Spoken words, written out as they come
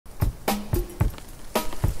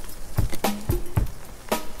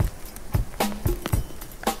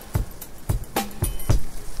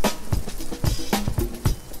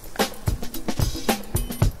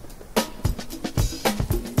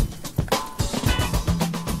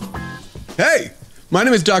Hey, my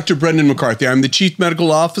name is Dr. Brendan McCarthy. I'm the Chief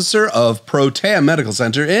Medical Officer of Protea Medical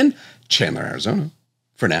Center in Chandler, Arizona.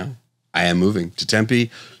 For now, I am moving to Tempe.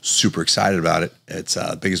 Super excited about it. It's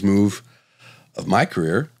the biggest move of my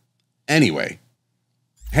career. Anyway,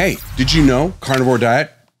 hey, did you know Carnivore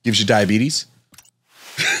Diet gives you diabetes?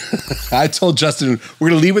 I told Justin we're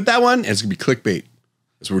going to leave with that one, and it's going to be clickbait.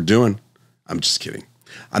 That's what we're doing. I'm just kidding.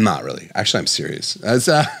 I'm not really. Actually, I'm serious.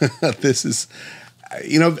 This is...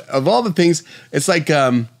 You know, of all the things, it's like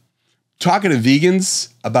talking to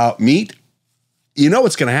vegans about meat, you know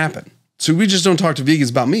what's going to happen. So we just don't talk to vegans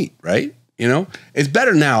about meat, right? You know, it's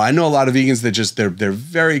better now. I know a lot of vegans that just, they're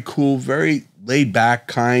very cool, very laid back,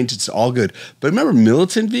 kind. It's all good. But remember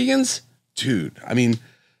militant vegans? Dude, I mean,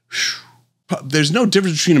 there's no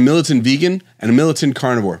difference between a militant vegan and a militant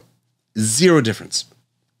carnivore. Zero difference.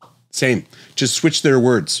 Same. Just switch their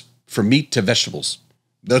words from meat to vegetables.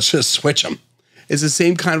 They'll just switch them. It's the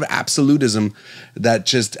same kind of absolutism that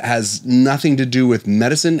just has nothing to do with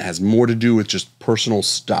medicine, has more to do with just personal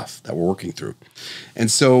stuff that we're working through.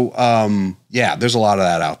 And so, yeah, there's a lot of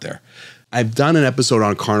that out there. I've done an episode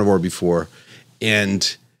on carnivore before,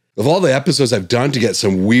 and of all the episodes I've done to get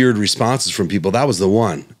some weird responses from people, that was the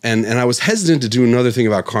one. And I was hesitant to do another thing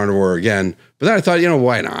about carnivore again, but then I thought, you know,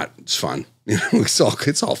 why not? It's fun. You know, it's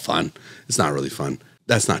all fun. It's not really fun.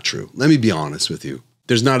 That's not true. Let me be honest with you.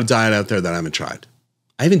 There's not a diet out there that I haven't tried.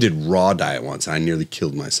 I even did raw diet once, and I nearly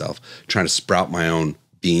killed myself trying to sprout my own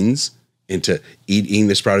beans into eating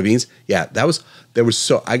the sprouted beans. Yeah,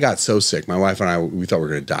 I got so sick. My wife and I, we thought we were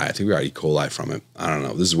going to die. I think we got E. coli from it. I don't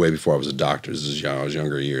know. This is way before I was a doctor. This is I was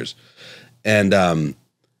younger years. And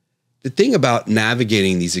the thing about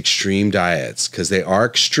navigating these extreme diets, because they are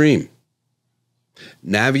extreme,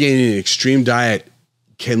 navigating an extreme diet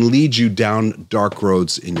can lead you down dark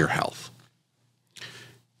roads in your health.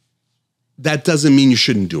 That doesn't mean you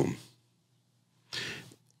shouldn't do them.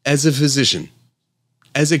 As a physician,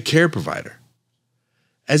 as a care provider,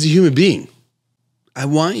 as a human being, I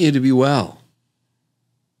want you to be well.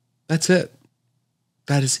 That's it.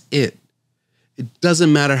 That is it. It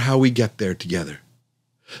doesn't matter how we get there together,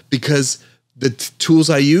 because the tools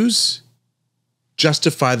I use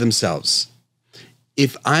justify themselves.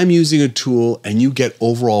 If I'm using a tool and you get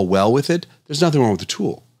overall well with it, there's nothing wrong with the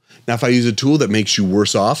tool. Now, if I use a tool that makes you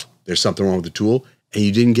worse off, there's something wrong with the tool and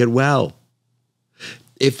you didn't get well.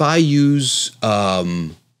 If I use, I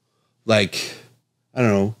don't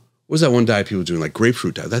know, what was that one diet people were doing, like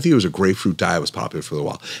grapefruit diet? I think it was a grapefruit diet was popular for a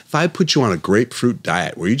while. If I put you on a grapefruit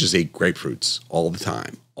diet where you just ate grapefruits all the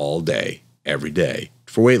time, all day, every day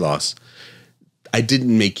for weight loss, I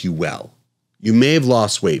didn't make you well. You may have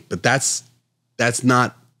lost weight, but that's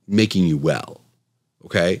not making you well,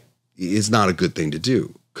 okay? It's not a good thing to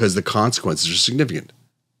do because the consequences are significant.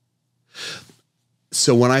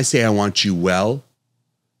 So when I say I want you well,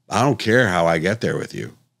 I don't care how I get there with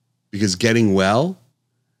you, because getting well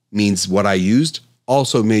means what I used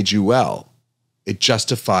also made you well. It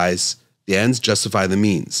justifies, the ends justify the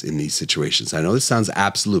means in these situations. I know this sounds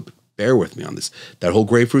absolute, but bear with me on this. That whole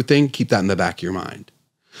grapefruit thing, keep that in the back of your mind.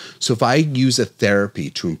 So if I use a therapy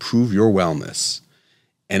to improve your wellness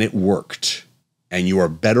and it worked and you are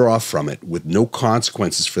better off from it with no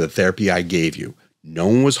consequences for the therapy I gave you, no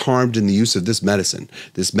one was harmed in the use of this medicine.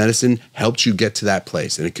 This medicine helped you get to that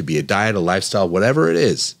place. And it could be a diet, a lifestyle, whatever it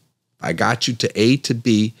is. I got you to A to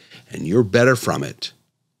B and you're better from it.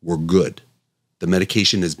 We're good. The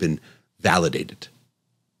medication has been validated.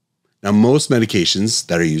 Now, most medications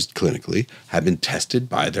that are used clinically have been tested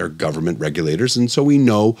by their government regulators. And so we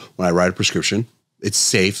know when I write a prescription, it's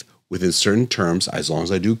safe within certain terms as long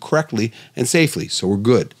as I do correctly and safely. So we're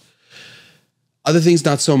good. Other things,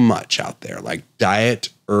 not so much out there, like diet,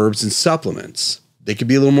 herbs, and supplements. They could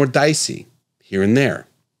be a little more dicey here and there.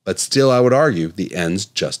 But still, I would argue the ends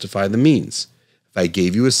justify the means. If I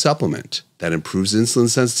gave you a supplement that improves insulin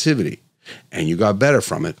sensitivity and you got better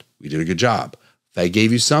from it, we did a good job. If I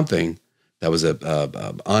gave you something that was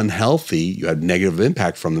unhealthy, you had negative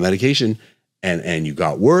impact from the medication, and you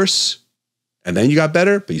got worse, and then you got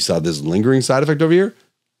better, but you saw this lingering side effect over here,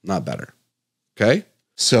 not better. Okay?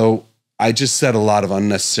 So I just said a lot of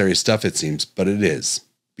unnecessary stuff, it seems, but it is,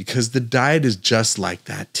 because the diet is just like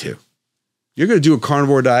that too. You're going to do a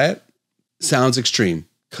carnivore diet? Sounds extreme,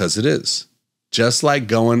 because it is. Just like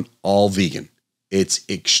going all vegan. It's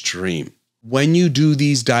extreme. When you do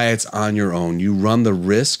these diets on your own, you run the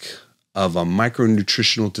risk of a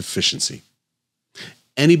micronutritional deficiency.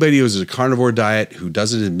 Anybody who has a carnivore diet who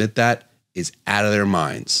doesn't admit that is out of their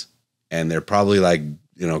minds. And they're probably like,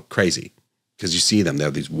 crazy. because you see them. They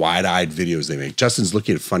have these wide-eyed videos they make. Justin's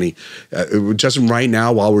looking at funny. Justin right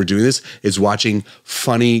now, while we're doing this, is watching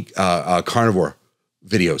funny carnivore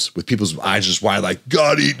videos with people's eyes just wide, like,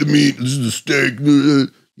 gotta eat the meat. This is the steak.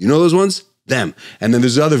 You know those ones? Them. And then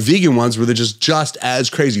there's other vegan ones where they're just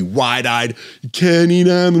as crazy, wide-eyed. You can't eat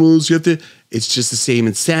animals. You have to. It's just the same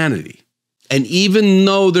insanity. And even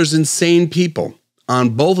though there's insane people on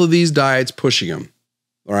both of these diets pushing them,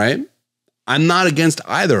 all right, I'm not against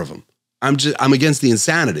either of them. I'm against the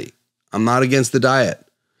insanity. I'm not against the diet.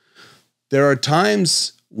 There are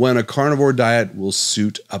times when a carnivore diet will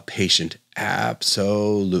suit a patient.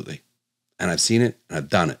 Absolutely. And I've seen it and I've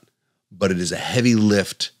done it. But it is a heavy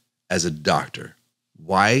lift as a doctor.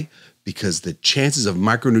 Why? Because the chances of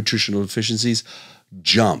micronutritional deficiencies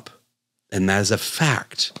jump. And that is a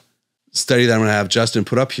fact. Study that I'm going to have Justin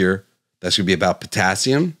put up here, that's going to be about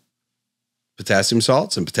potassium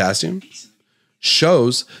salts and potassium,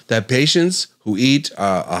 shows that patients who eat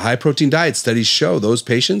a high protein diet, studies show those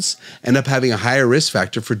patients end up having a higher risk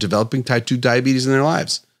factor for developing type 2 diabetes in their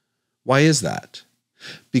lives. Why is that?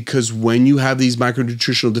 Because when you have these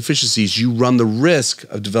micronutritional deficiencies, you run the risk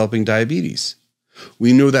of developing diabetes.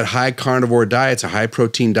 We know that high carnivore diets or high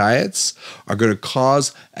protein diets are going to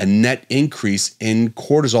cause a net increase in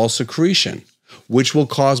cortisol secretion, which will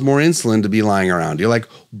cause more insulin to be lying around. You're like,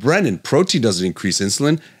 Brendan, protein doesn't increase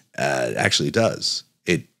insulin. Actually, it does.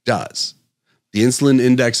 It does. The insulin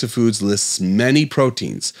index of foods lists many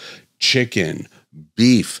proteins: chicken,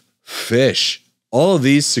 beef, fish. All of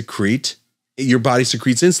these your body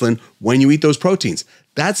secretes insulin when you eat those proteins.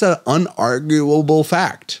 That's an unarguable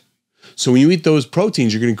fact. So when you eat those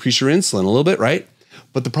proteins, you're going to increase your insulin a little bit, right?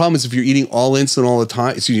 But the problem is if you're eating all insulin all the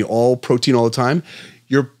time, all protein all the time,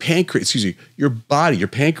 your pancreas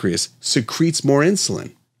secretes more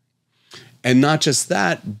insulin. And not just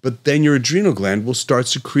that, but then your adrenal gland will start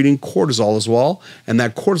secreting cortisol as well. And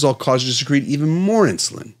that cortisol causes you to secrete even more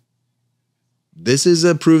insulin. This is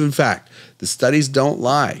a proven fact. The studies don't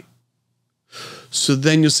lie. So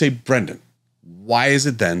then you'll say, Brendan, why is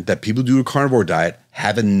it then that people who do a carnivore diet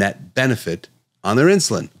have a net benefit on their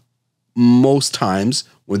insulin? Most times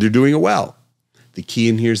when they're doing it well. The key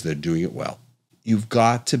in here is they're doing it well. You've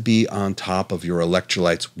got to be on top of your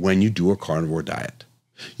electrolytes when you do a carnivore diet.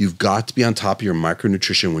 You've got to be on top of your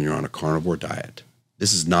micronutrition when you're on a carnivore diet.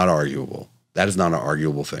 This is not arguable. That is not an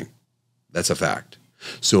arguable thing. That's a fact.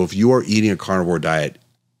 So if you are eating a carnivore diet,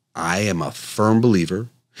 I am a firm believer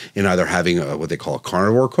in either having what they call a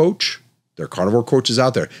carnivore coach. There are carnivore coaches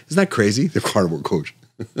out there. Isn't that crazy? They're carnivore coach.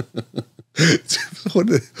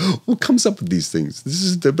 What comes up with these things?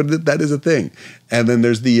 But that is a thing. And then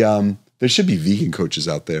there's there should be vegan coaches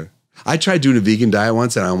out there. I tried doing a vegan diet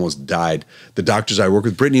once and I almost died. The doctors I work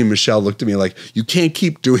with, Brittany and Michelle, looked at me like, you can't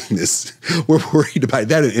keep doing this. We're worried about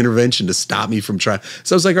that, an intervention to stop me from trying.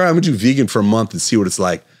 So I was like, all right, I'm going to do vegan for a month and see what it's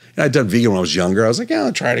like. And I'd done vegan when I was younger. I was like, yeah,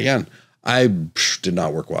 I'll try it again. I did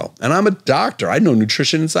not work well. And I'm a doctor. I know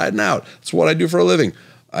nutrition inside and out. That's what I do for a living.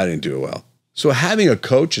 I didn't do it well. So having a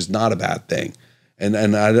coach is not a bad thing.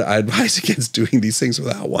 And I advise against doing these things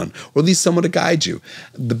without one, or at least someone to guide you.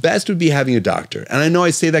 The best would be having a doctor. And I know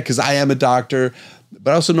I say that because I am a doctor,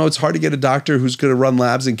 but I also know it's hard to get a doctor who's going to run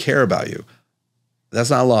labs and care about you.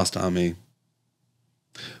 That's not lost on me.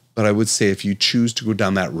 But I would say if you choose to go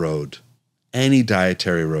down that road, any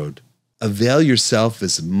dietary road, avail yourself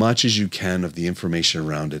as much as you can of the information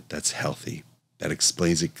around it that's healthy, that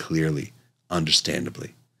explains it clearly,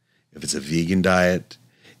 understandably. If it's a vegan diet,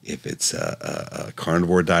 if it's a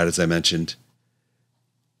carnivore diet, as I mentioned,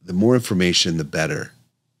 the more information, the better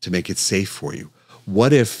to make it safe for you.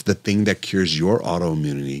 What if the thing that cures your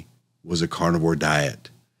autoimmunity was a carnivore diet,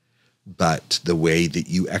 but the way that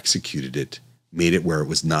you executed it made it where it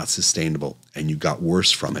was not sustainable and you got worse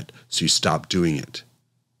from it, so you stopped doing it?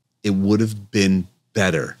 It would have been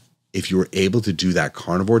better if you were able to do that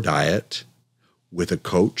carnivore diet with a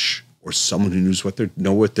coach or someone who knows what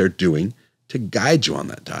they're doing to guide you on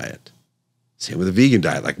that diet. Same with a vegan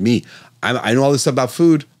diet, like me. I know all this stuff about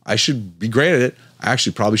food. I should be great at it. I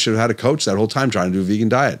actually probably should have had a coach that whole time trying to do a vegan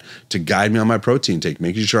diet to guide me on my protein take,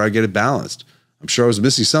 making sure I get it balanced. I'm sure I was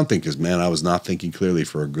missing something because, man, I was not thinking clearly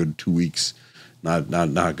for a good 2 weeks. Not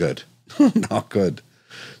good. Not good.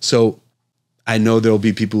 So I know there'll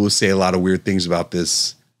be people who say a lot of weird things about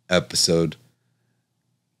this episode,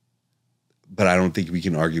 but I don't think we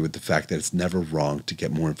can argue with the fact that it's never wrong to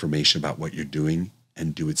get more information about what you're doing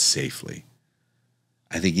and do it safely.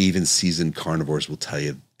 I think even seasoned carnivores will tell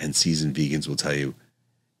you, and seasoned vegans will tell you,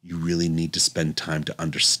 you really need to spend time to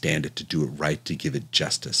understand it, to do it right, to give it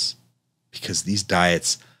justice. Because these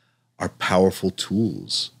diets are powerful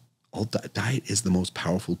tools Diet is the most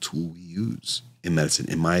powerful tool we use in medicine,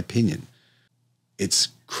 in my opinion. It's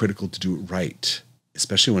critical to do it right,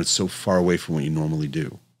 especially when it's so far away from what you normally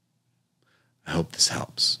do. I hope this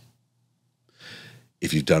helps.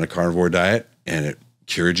 If you've done a carnivore diet and it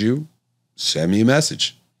cured you, send me a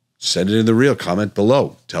message. Send it in the reel. Comment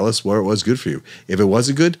below. Tell us where it was good for you. If it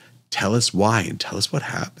wasn't good, tell us why and tell us what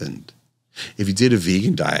happened. If you did a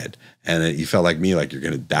vegan diet and you felt like me, like you're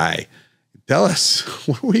going to die, tell us,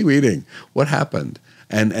 what were you eating? What happened?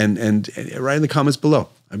 And write in the comments below.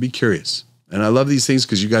 I'd be curious. And I love these things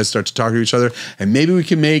because you guys start to talk to each other. And maybe we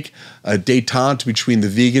can make a detente between the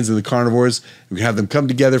vegans and the carnivores. We can have them come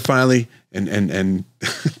together finally and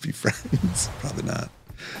be friends. Probably not.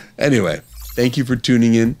 Anyway, thank you for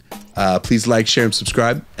tuning in. Please like, share, and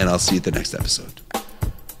subscribe. And I'll see you at the next episode.